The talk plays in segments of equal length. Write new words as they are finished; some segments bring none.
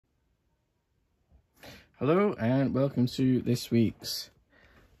Hello and welcome to this week's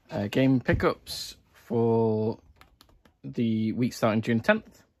game pickups for the week starting June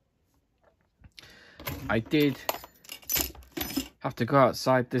 10th. I did have to go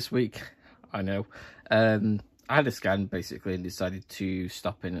outside this week, I know. I had a scan basically and decided to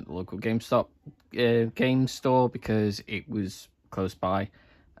stop in at the local game store because it was close by.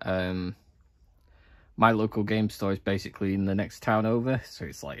 My local game store is basically in the next town over, so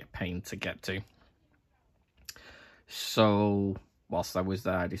it's like a pain to get to. So whilst I was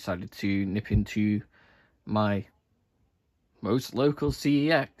there, I decided to nip into my most local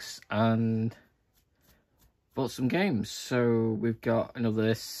CEX and bought some games. So we've got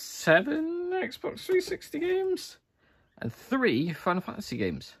another 7 Xbox 360 games and 3 Final Fantasy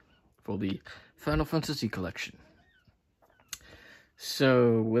games for the Final Fantasy collection.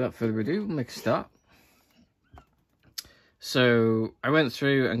 So without further ado, we'll make a start. So I went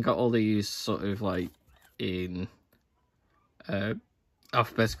through and got all these sort of like in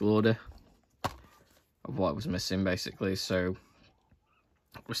alphabetical order of what was missing basically. So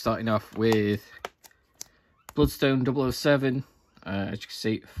we're starting off with Bloodstone 007, as you can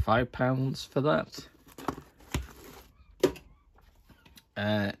see, £5 for that.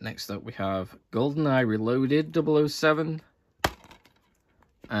 Next up we have GoldenEye Reloaded 007.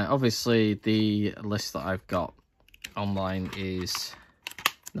 Obviously the list that I've got online is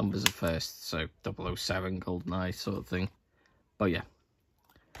numbers at first, so 007 GoldenEye sort of thing. But yeah,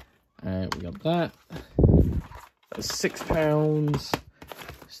 we got that. That's £6.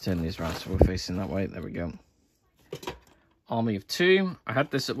 Let's turn these around so we're facing that way. There we go. Army of Two. I had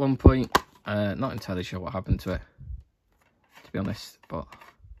this at one point. Not entirely sure what happened to it, to be honest. But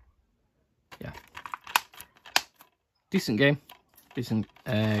yeah, decent game, decent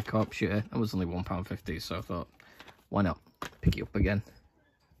co-op shooter. That was only £1.50, so I thought, why not pick it up again.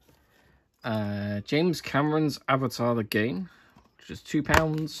 James Cameron's Avatar the Game, which is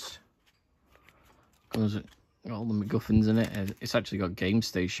 £2. Got all the MacGuffins in it. It's actually got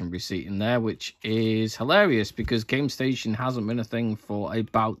GameStation receipt in there, which is hilarious because GameStation hasn't been a thing for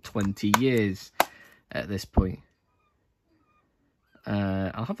about 20 years at this point.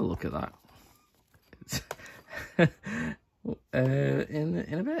 I'll have a look at that in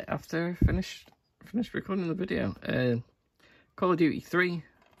a bit after I finish recording the video. Call of Duty 3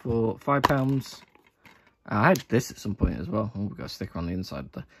 for £5. I had this at some point as well. Oh, we've got a sticker on the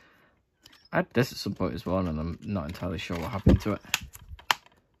inside there. I had this at some point as well, and I'm not entirely sure what happened to it.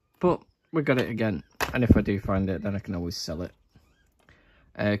 But we got it again, and if I do find it, then I can always sell it.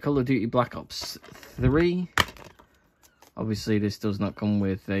 Call of Duty Black Ops 3. Obviously, this does not come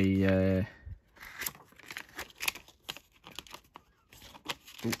with a...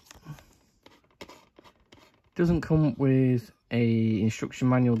 doesn't come with a instruction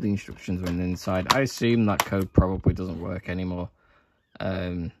manual. The instructions are on the inside. I assume that code probably doesn't work anymore.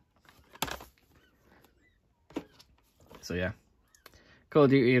 So yeah, Call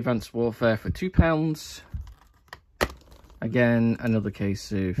of Duty Advanced Warfare for £2. Again, another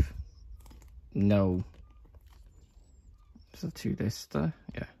case of no. Is there 2 discs there?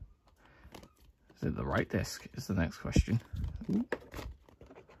 Yeah. Is it the right disc? Is the next question. Ooh.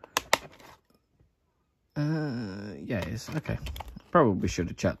 Yeah, it is. Okay. Probably should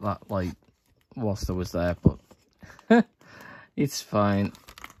have checked that, like, whilst I was there, but it's fine.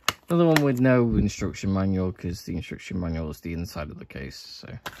 Another one with no instruction manual, because the instruction manual is the inside of the case, so.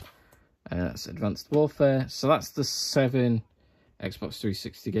 That's Advanced Warfare. So that's the 7 Xbox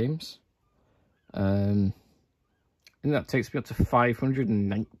 360 games. And that takes me up to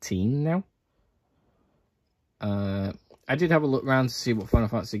 519 now. I did have a look around to see what Final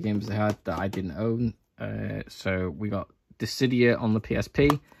Fantasy games they had that I didn't own. So we got Dissidia on the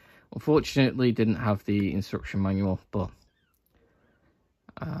PSP. Unfortunately, didn't have the instruction manual, but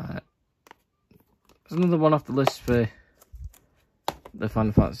there's another one off the list for the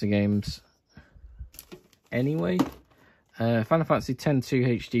Final Fantasy games. Anyway, Final Fantasy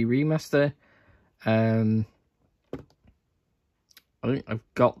X-2 HD Remaster. I think I've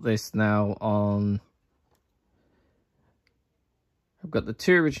got this now on... I've got the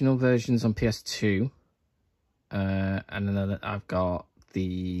 2 original versions on PS2. And then I've got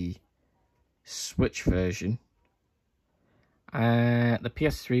the Switch version, the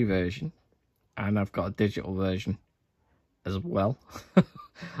PS3 version, and I've got a digital version as well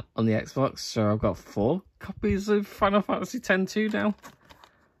on the Xbox. So I've got 4 copies of Final Fantasy X-2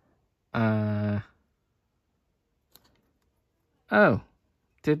 now. Oh,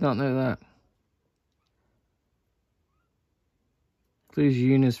 did not know that. Includes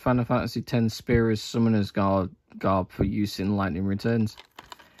Yuna's Final Fantasy X Spear as Summoner's Garb for use in Lightning Returns.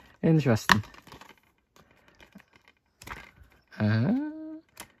 Interesting.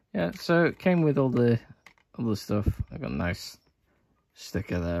 Yeah, so it came with all the stuff. I got a nice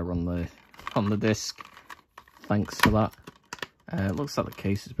sticker there on the disc. Thanks for that. It looks like the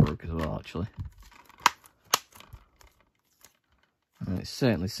case is broke as well, actually. It's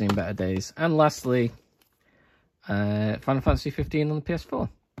certainly seen better days. And lastly, Final Fantasy 15 on the PS4,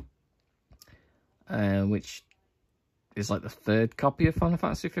 which is like the third copy of Final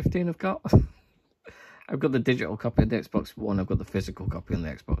Fantasy 15 I've got. I've got the digital copy on the Xbox One, I've got the physical copy on the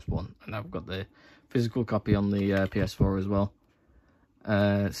Xbox One, and I've got the physical copy on the PS4 as well.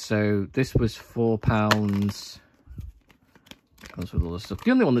 So this was £4. Comes with all the stuff.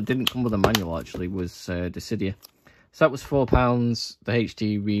 The only one that didn't come with a manual actually was Dissidia. So that was £4. The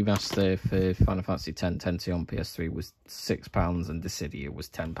HD remaster for Final Fantasy X Tensi on PS3 was £6, and Dissidia was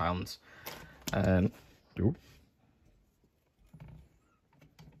 £10.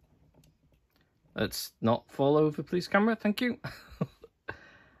 Let's not fall over, please, camera. Thank you.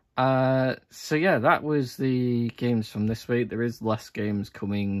 So yeah, that was the games from this week. There is less games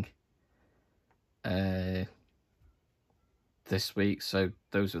coming this week, so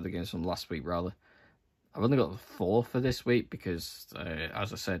those are the games from last week, rather. I've only got 4 for this week because,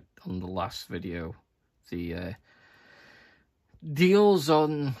 as I said on the last video, the deals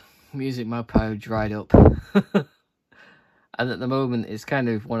on Music Magpie dried up. And at the moment, it's kind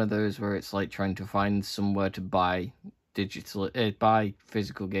of one of those where it's like trying to find somewhere to buy buy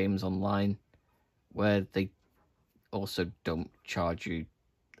physical games online, where they also don't charge you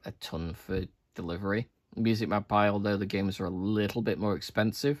a ton for delivery. Music Magpie, although the games are a little bit more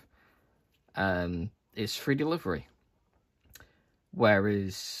expensive, it's free delivery.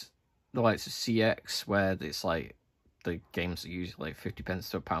 Whereas the likes of CX, where it's like the games are usually like 50p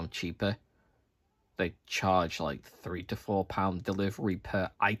to £1 cheaper, they charge like £3 to £4 delivery per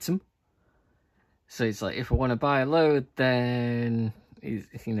item. So it's like, if I want to buy a load, then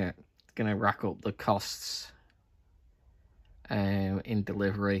it's, you know, it's going to rack up the costs in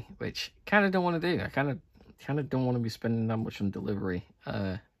delivery, which I kind of don't want to do. I kind of don't want to be spending that much on delivery.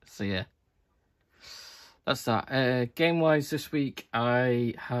 So yeah, that's that. Game-wise this week,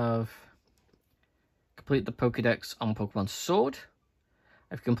 I have completed the Pokédex on Pokemon Sword.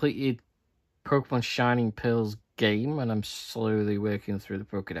 I've completed Pokemon Shining Pearls game, and I'm slowly working through the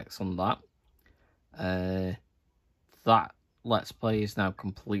Pokédex on that. That Let's Play is now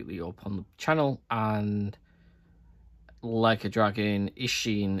completely up on the channel, and Like a Dragon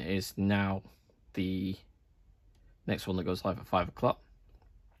Ishin is now the next one that goes live at 5 o'clock.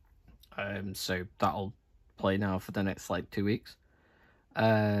 So that'll play now for the next like 2 weeks.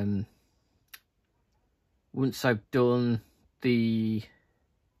 Once I've done the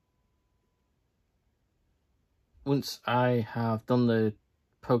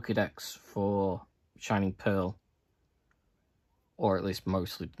Pokédex for Shining Pearl, or at least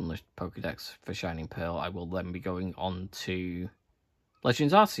mostly done the Pokédex for Shining Pearl, I will then be going on to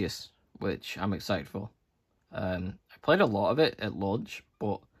Legends Arceus, which I'm excited for. I played a lot of it at launch,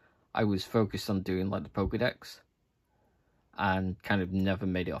 but I was focused on doing like the Pokédex, and kind of never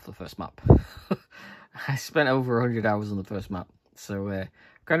made it off the first map. I spent over 100 hours on the first map, so I'm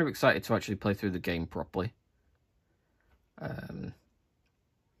kind of excited to actually play through the game properly.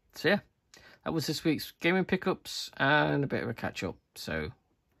 So yeah, that was this week's gaming pickups and a bit of a catch up. So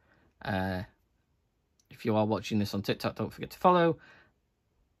if you are watching this on TikTok, don't forget to follow,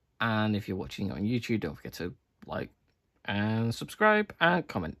 and if you're watching it on YouTube, don't forget to like and subscribe and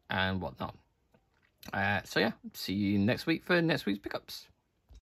comment and whatnot. So yeah, see you next week for next week's pickups.